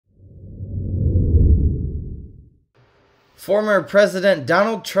Former President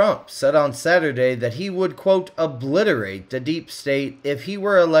Donald Trump said on Saturday that he would, quote, obliterate the deep state if he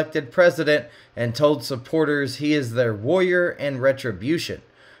were elected president, and told supporters he is their warrior and retribution.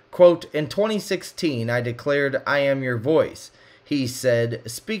 Quote, in 2016, I declared I am your voice, he said,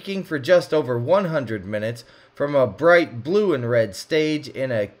 speaking for just over 100 minutes from a bright blue and red stage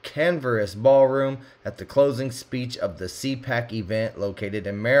in a cavernous ballroom at the closing speech of the CPAC event located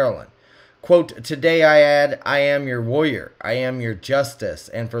in Maryland. Quote, today I add, I am your warrior, I am your justice,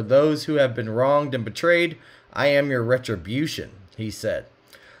 and for those who have been wronged and betrayed, I am your retribution, he said.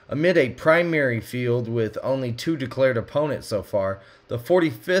 Amid a primary field with only 2 declared opponents so far, the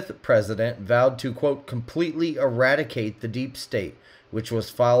 45th president vowed to, quote, completely eradicate the deep state, which was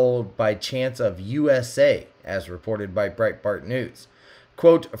followed by chants of USA, as reported by Breitbart News.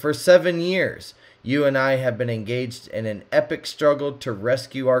 Quote, for 7 years, you and I have been engaged in an epic struggle to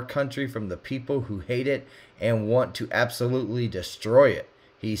rescue our country from the people who hate it and want to absolutely destroy it,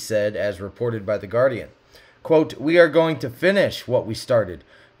 he said, as reported by The Guardian. Quote, we are going to finish what we started.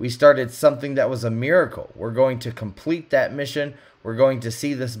 We started something that was a miracle. We're going to complete that mission. We're going to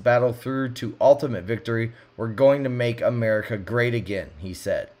see this battle through to ultimate victory. We're going to make America great again, he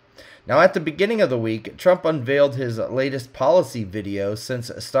said. Now, at the beginning of the week, Trump unveiled his latest policy video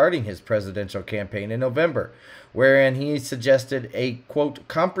since starting his presidential campaign in November, wherein he suggested a, quote,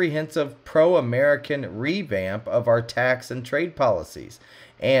 comprehensive pro-American revamp of our tax and trade policies,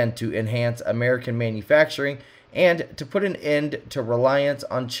 and to enhance American manufacturing, and to put an end to reliance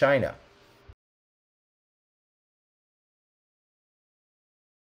on China.